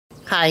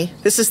Hi,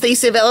 this is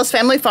Thesey of Ellis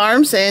Family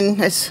Farms,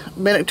 and it's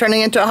been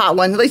turning into a hot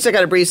one. At least I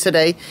got a breeze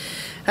today.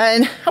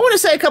 And I want to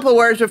say a couple of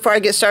words before I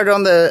get started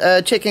on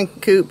the chicken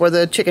coop, or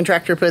the chicken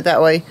tractor, put it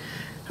that way.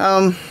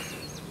 I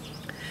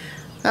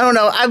don't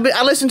know.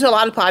 I listen to a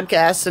lot of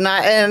podcasts, and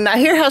I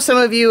hear how some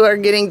of you are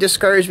getting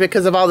discouraged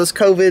because of all this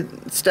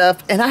COVID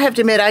stuff. And I have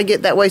to admit, I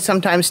get that way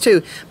sometimes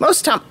too.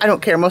 Most time, I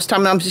don't care. Most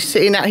time I'm just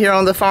sitting out here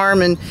on the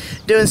farm and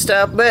doing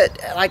stuff. But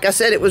like I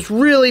said, it was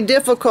really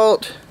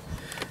difficult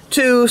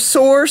to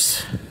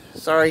source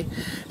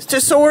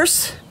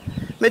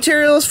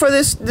materials for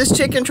this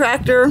chicken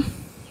tractor.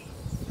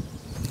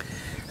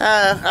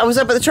 I was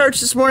up at the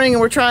church this morning,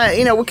 and we're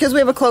trying, because we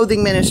have a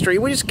clothing ministry,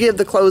 we just give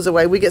the clothes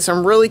away. We get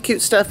some really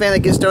cute stuff in that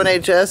gets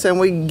donated to us, and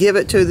we give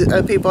it to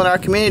the people in our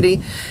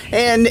community.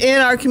 And in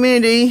our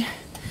community,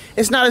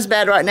 it's not as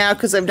bad right now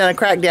because they've done a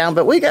crackdown,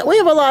 but we have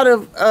a lot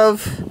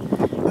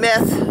of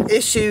meth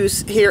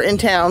issues here in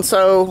town.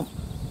 So,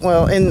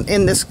 well,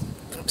 in this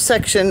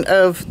section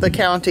of the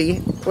county,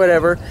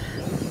 whatever.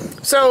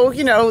 So,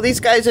 these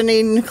guys are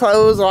needing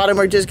clothes. A lot of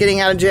them are just getting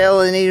out of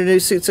jail and need new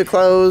suits of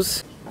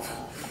clothes.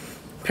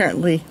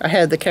 Apparently, I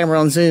had the camera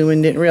on Zoom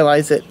and didn't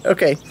realize it.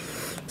 Okay,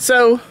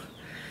 so,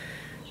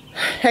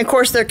 and of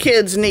course, their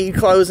kids need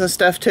clothes and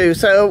stuff too.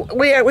 So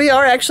we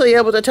are actually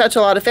able to touch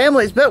a lot of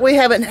families, but we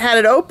haven't had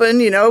it open,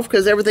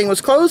 because everything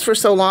was closed for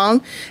so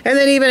long. And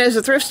then even as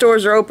the thrift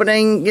stores are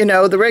opening,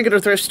 the regular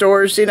thrift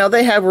stores,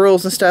 they have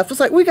rules and stuff. It's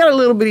like we got a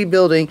little bitty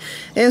building,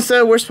 and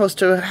so we're supposed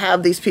to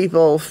have these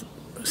people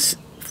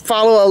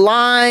follow a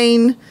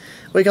line.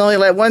 We can only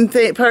let one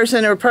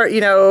person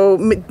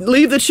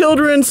leave the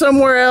children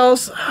somewhere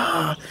else.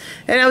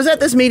 And I was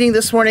at this meeting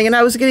this morning, and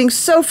I was getting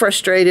so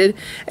frustrated.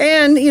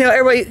 And,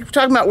 everybody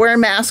talking about wearing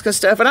masks and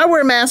stuff. And I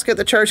wear a mask at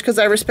the church because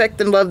I respect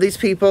and love these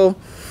people.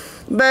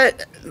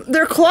 But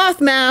they're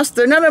cloth masks.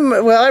 They're none of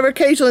them, well,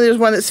 occasionally there's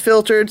one that's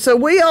filtered. So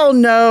we all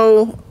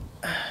know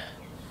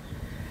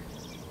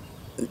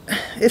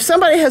if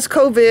somebody has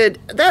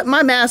COVID,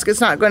 my mask is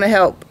not going to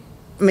help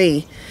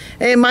me.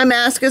 And my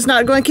mask is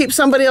not going to keep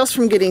somebody else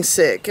from getting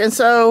sick. And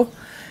so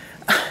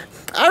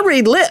I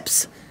read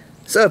lips.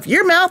 So if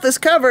your mouth is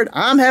covered,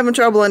 I'm having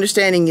trouble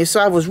understanding you. So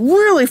I was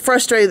really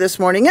frustrated this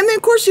morning. And then,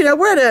 of course,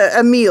 we're at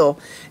a meal.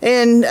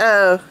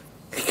 And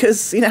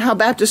because, how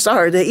Baptists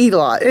are, they eat a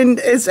lot. And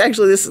it's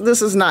actually, this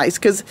is nice,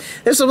 because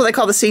this is what they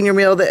call the senior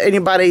meal, that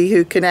anybody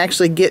who can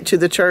actually get to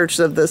the church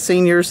of the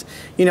seniors,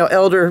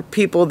 elder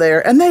people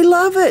there, and they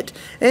love it.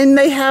 And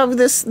they have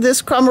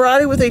this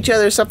camaraderie with each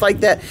other, stuff like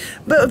that.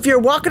 But if you're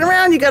walking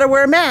around, you got to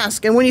wear a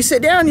mask. And when you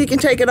sit down, you can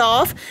take it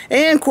off.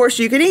 And of course,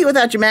 you can eat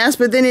without your mask,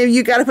 but then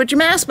you got to put your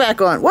mask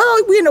back on. Well,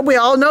 we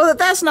all know that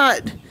that's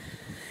not...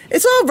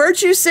 It's all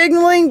virtue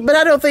signaling, but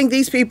I don't think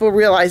these people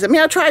realize. I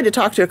mean, I tried to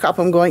talk to a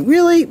couple of them going,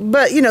 really?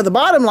 But, the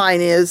bottom line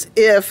is,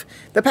 if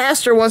the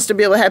pastor wants to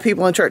be able to have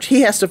people in church,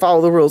 he has to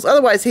follow the rules.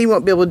 Otherwise, he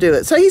won't be able to do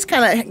it. So he's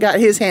kind of got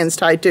his hands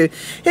tied, too.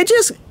 It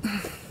just...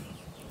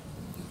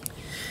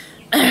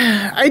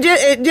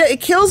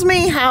 it kills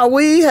me how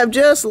we have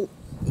just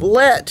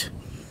let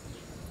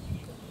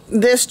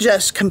this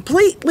just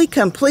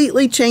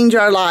completely change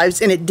our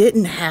lives, and it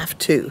didn't have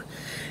to.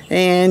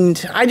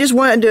 And I just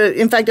wanted to,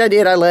 in fact, I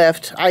did. I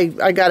left.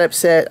 I got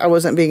upset. I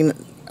wasn't being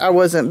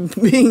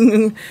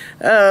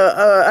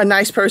a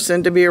nice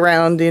person to be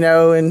around,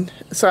 and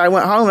so I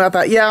went home, and I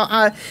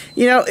thought,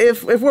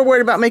 if we're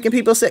worried about making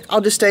people sick,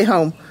 I'll just stay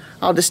home.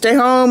 I'll just stay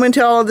home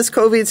until all this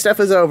COVID stuff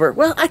is over.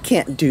 Well, I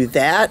can't do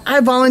that. I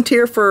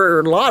volunteer for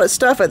a lot of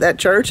stuff at that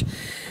church,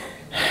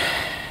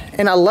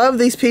 and I love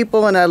these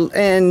people,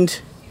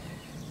 and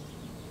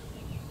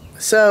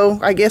so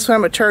I guess when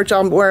I'm at church,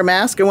 I'll wear a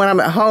mask, and when I'm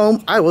at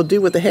home, I will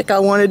do what the heck I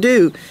want to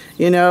do,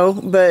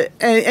 but,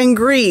 and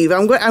grieve.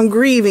 I'm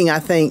grieving, I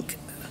think,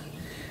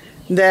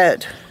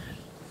 that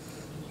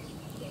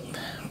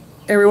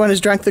everyone has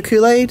drunk the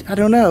Kool-Aid. I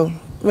don't know.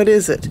 What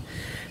is it?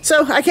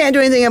 So I can't do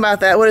anything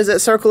about that. What is it?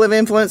 Circle of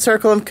influence,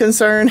 circle of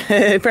concern?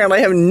 Apparently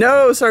I have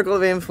no circle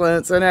of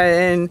influence,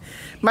 and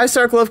my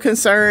circle of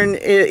concern,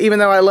 even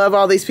though I love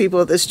all these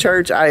people at this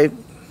church,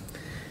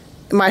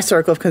 my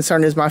circle of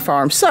concern is my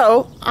farm.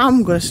 So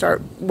I'm going to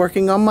start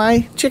working on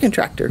my chicken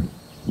tractor.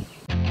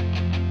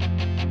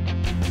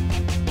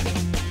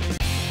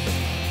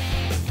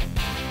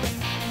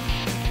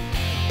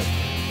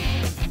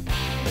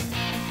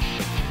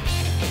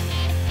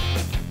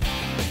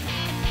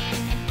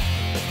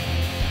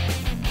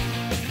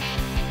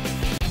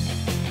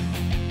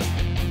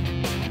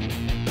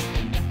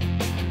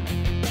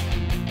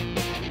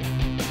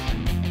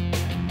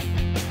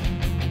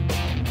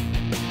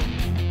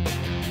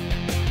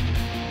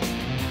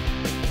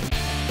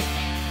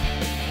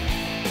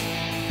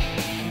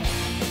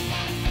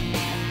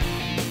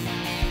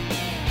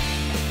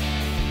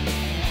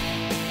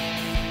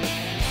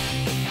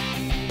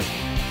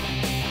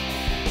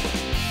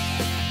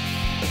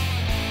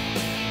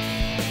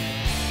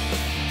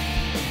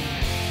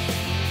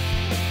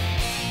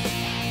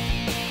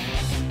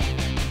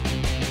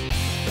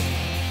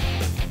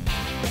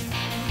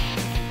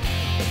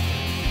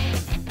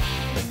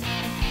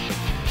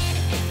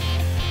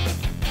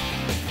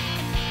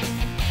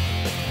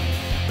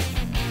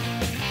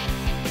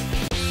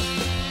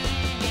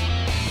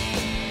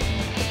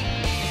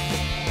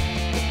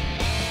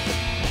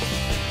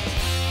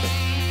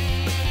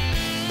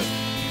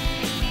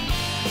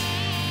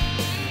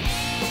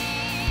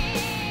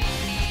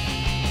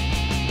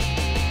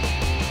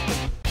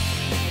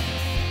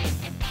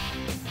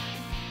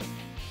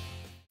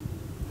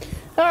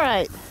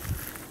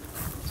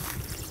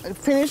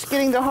 finished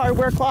getting the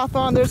hardware cloth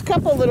on. There's a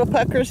couple little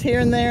puckers here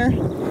and there,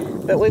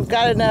 but we've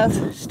got enough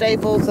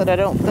staples that I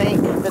don't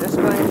think that it's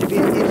going to be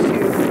an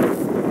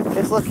issue.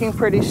 It's looking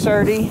pretty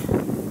sturdy.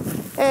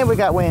 And we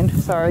got wind,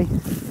 sorry.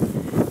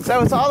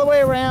 So it's all the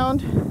way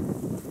around.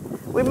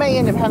 We may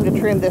end up having to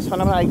trim this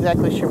one. I'm not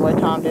exactly sure why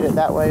Tom did it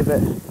that way,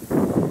 but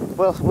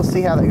we'll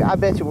see how that goes. I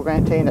bet you we're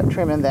going to end up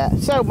trimming that.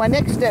 So my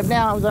next step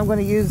now is I'm going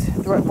to use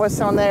what's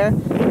on there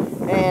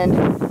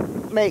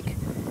and make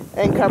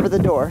and cover the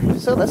door.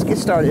 So let's get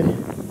started.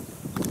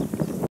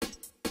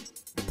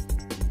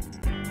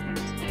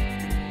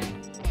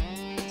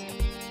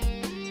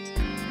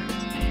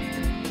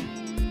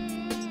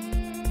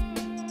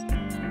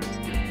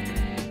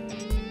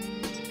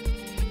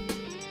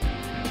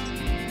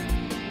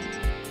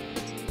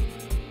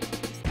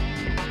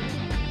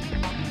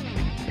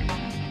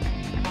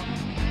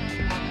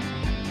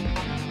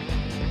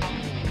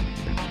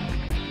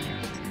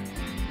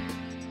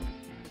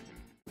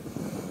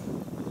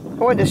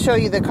 I wanted to show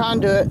you the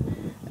conduit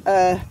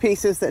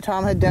pieces that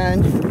Tom had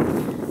done.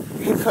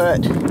 He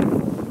put,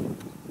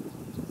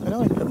 I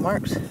know he put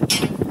marks.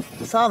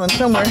 I saw them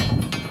somewhere.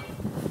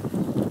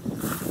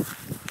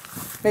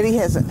 Maybe he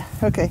hasn't.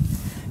 Okay.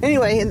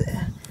 Anyway,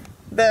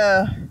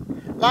 the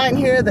line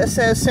here that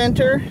says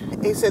center,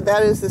 he said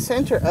that is the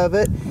center of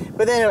it.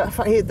 But then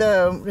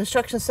the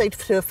instructions say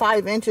to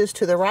 5 inches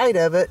to the right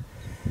of it,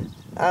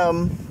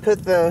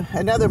 put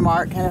another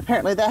mark, and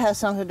apparently that has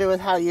something to do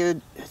with how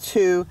you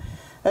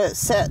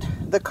set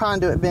the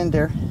conduit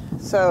bender.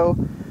 So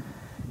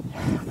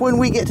when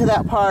we get to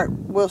that part,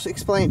 we'll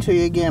explain it to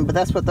you again, but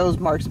that's what those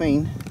marks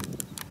mean.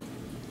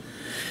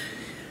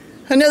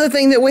 Another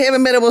thing that we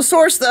haven't been able to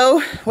source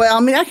though, well, I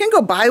mean, I can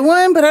go buy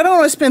one, but I don't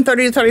want to spend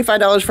 $30 to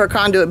 $35 for a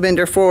conduit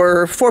bender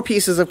for 4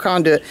 pieces of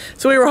conduit.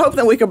 So we were hoping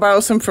that we could borrow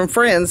some from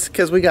friends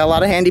because we got a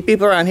lot of handy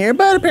people around here,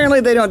 but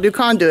apparently they don't do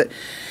conduit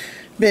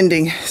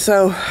bending.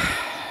 So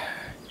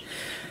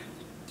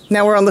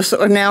now we're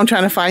now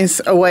trying to find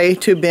a way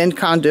to bend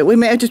conduit. We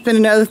may have to spend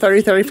another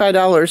 $30,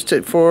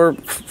 $35 for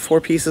 4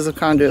 pieces of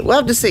conduit. We'll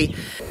have to see.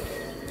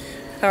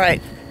 All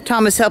right,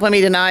 Tom is helping me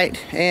tonight,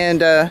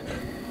 and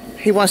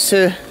he wants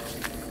to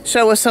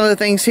show us some of the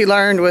things he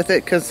learned with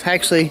it, because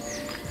actually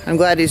I'm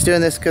glad he's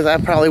doing this, because I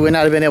probably would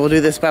not have been able to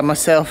do this by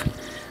myself.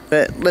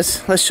 But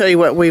let's show you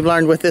what we've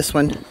learned with this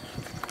one.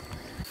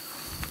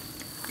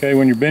 Okay,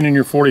 when you're bending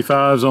your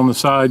 45s on the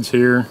sides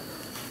here,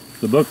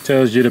 the book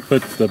tells you to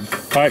put the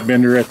pipe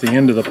bender at the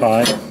end of the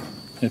pipe.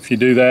 If you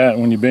do that,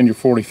 when you bend your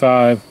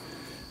 45,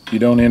 you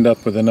don't end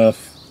up with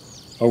enough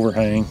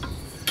overhang.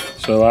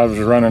 So I was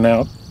running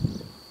out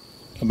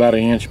about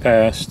 1 inch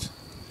past,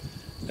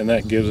 and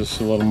that gives us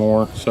a little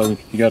more. So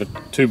you got a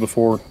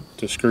 2x4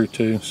 to screw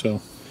to,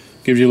 so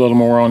gives you a little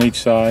more on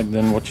each side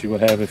than what you would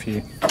have if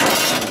you were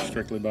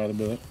strictly by the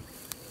book.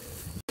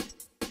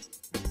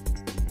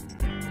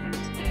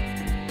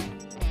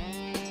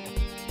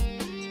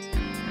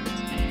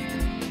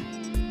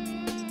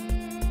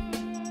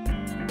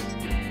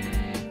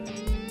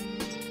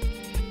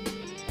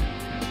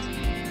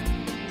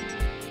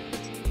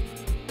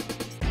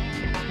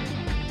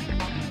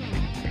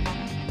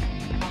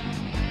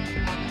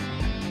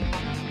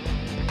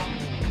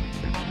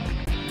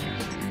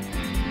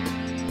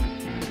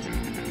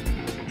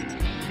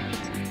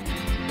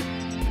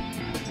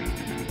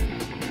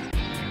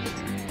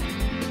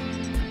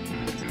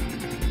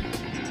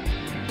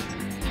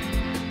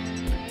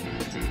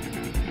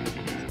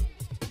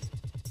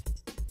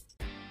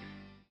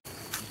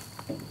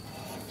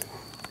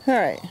 All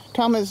right,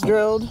 Tom has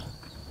drilled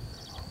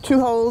 2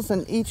 holes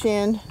in each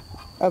end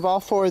of all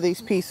 4 of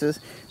these pieces.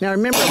 Now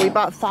remember, we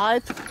bought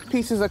 5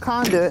 pieces of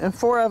conduit, and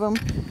 4 of them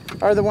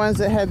are the ones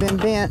that have been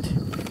bent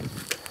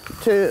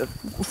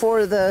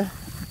for the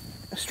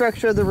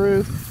structure of the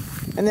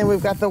roof, and then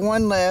we've got the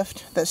one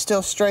left that's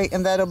still straight,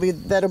 and that'll be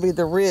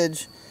the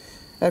ridge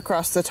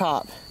across the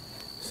top.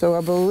 So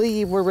I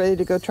believe we're ready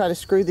to go try to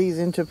screw these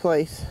into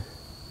place.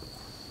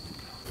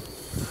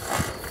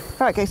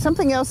 All right, okay,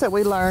 something else that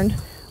we learned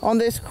on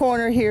this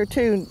corner here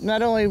too,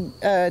 not only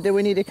did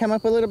we need to come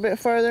up a little bit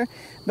further,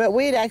 but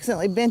we had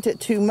accidentally bent it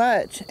too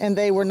much, and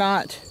they were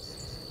not,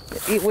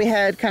 we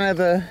had kind of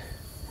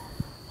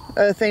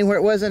a thing where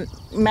it wasn't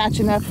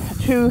matching up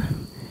to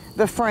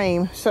the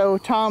frame. So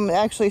Tom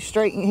actually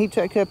straightened, he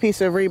took a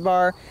piece of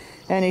rebar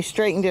and he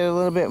straightened it a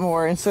little bit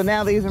more, and so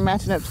now these are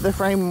matching up to the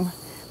frame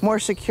more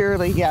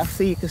securely. Yeah,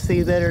 so you can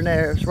see that in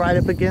there, it's right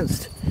up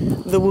against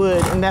the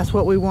wood, and that's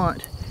what we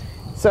want.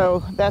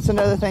 So that's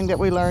another thing that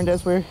we learned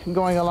as we're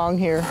going along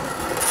here.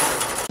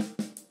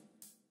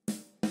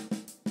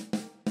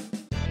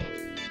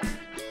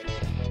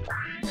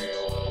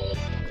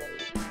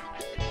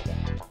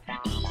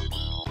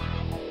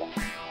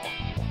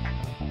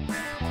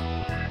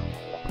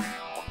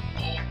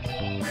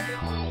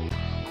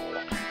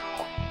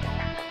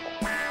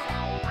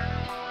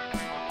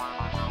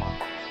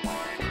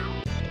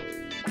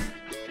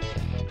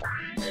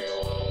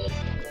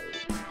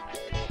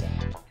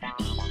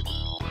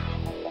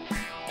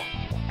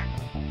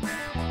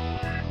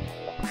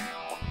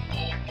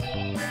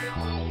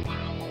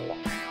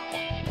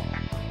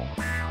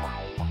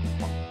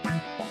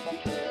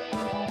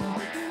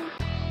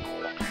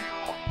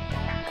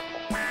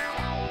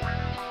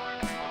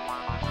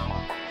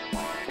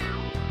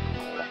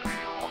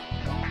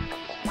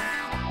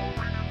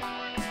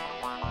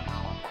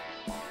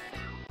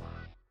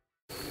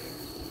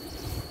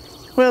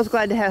 Well,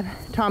 glad to have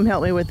Tom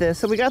help me with this.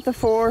 So we got the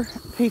 4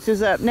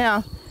 pieces up.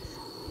 Now,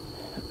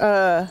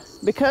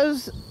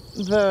 because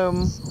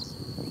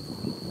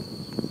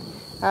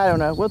I don't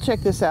know, we'll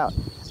check this out.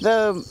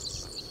 The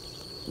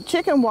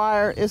chicken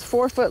wire is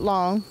 4 foot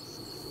long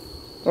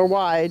or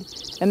wide,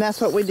 and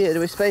that's what we did.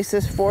 We spaced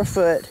this 4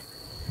 foot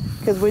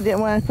because we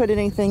didn't want to put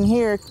anything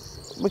here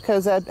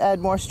because that'd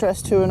add more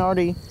stress to an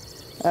already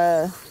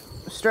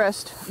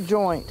stressed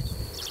joint.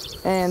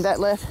 And that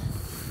left,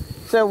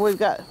 so we've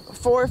got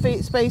 4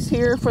 feet space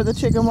here for the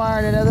chicken wire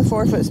and another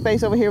 4 foot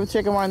space over here with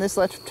chicken wire, and this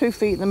left 2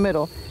 feet in the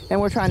middle.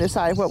 And we're trying to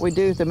decide what we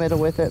do with the middle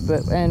with it,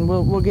 and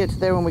we'll get to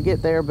there when we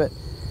get there. But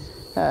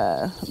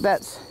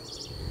that's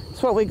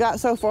what we got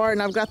so far, and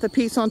I've got the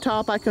piece on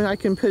top. I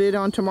can put it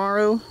on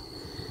tomorrow,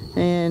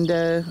 and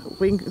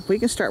we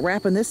can start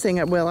wrapping this thing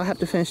up. Well, I have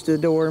to finish the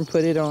door and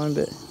put it on,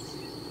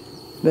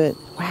 but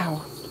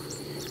wow,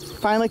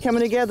 finally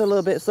coming together a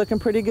little bit. It's looking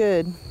pretty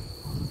good.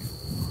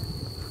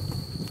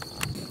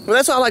 Well,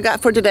 that's all I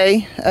got for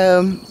today.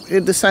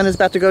 The sun is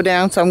about to go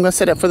down, so I'm going to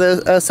set up for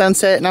the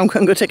sunset, and I'm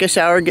going to go take a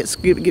shower,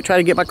 try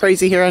to get my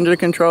crazy hair under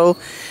control.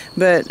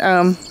 But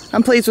I'm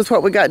pleased with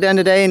what we got done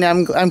today, and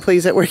I'm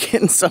pleased that we're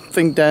getting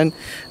something done.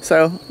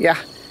 So yeah,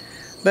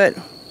 but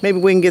maybe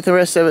we can get the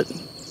rest of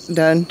it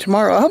done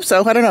tomorrow. I hope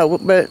so. I don't know,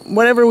 but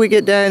whatever we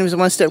get done is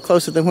one step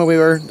closer than where we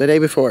were the day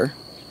before.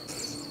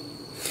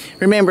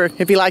 Remember,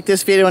 if you like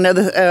this video and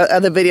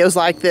other videos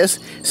like this,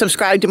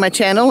 subscribe to my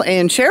channel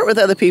and share it with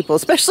other people,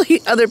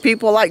 especially other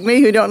people like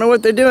me who don't know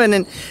what they're doing.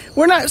 And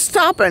we're not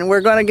stopping.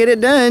 We're going to get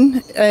it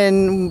done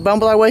and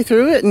bumble our way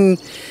through it.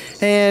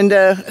 And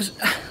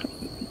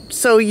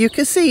so you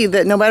can see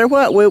that no matter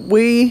what,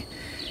 we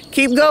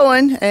keep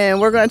going, and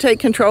we're going to take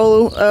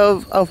control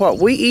of what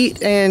we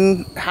eat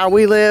and how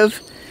we live.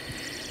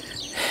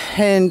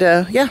 And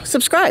yeah,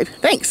 subscribe.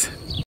 Thanks.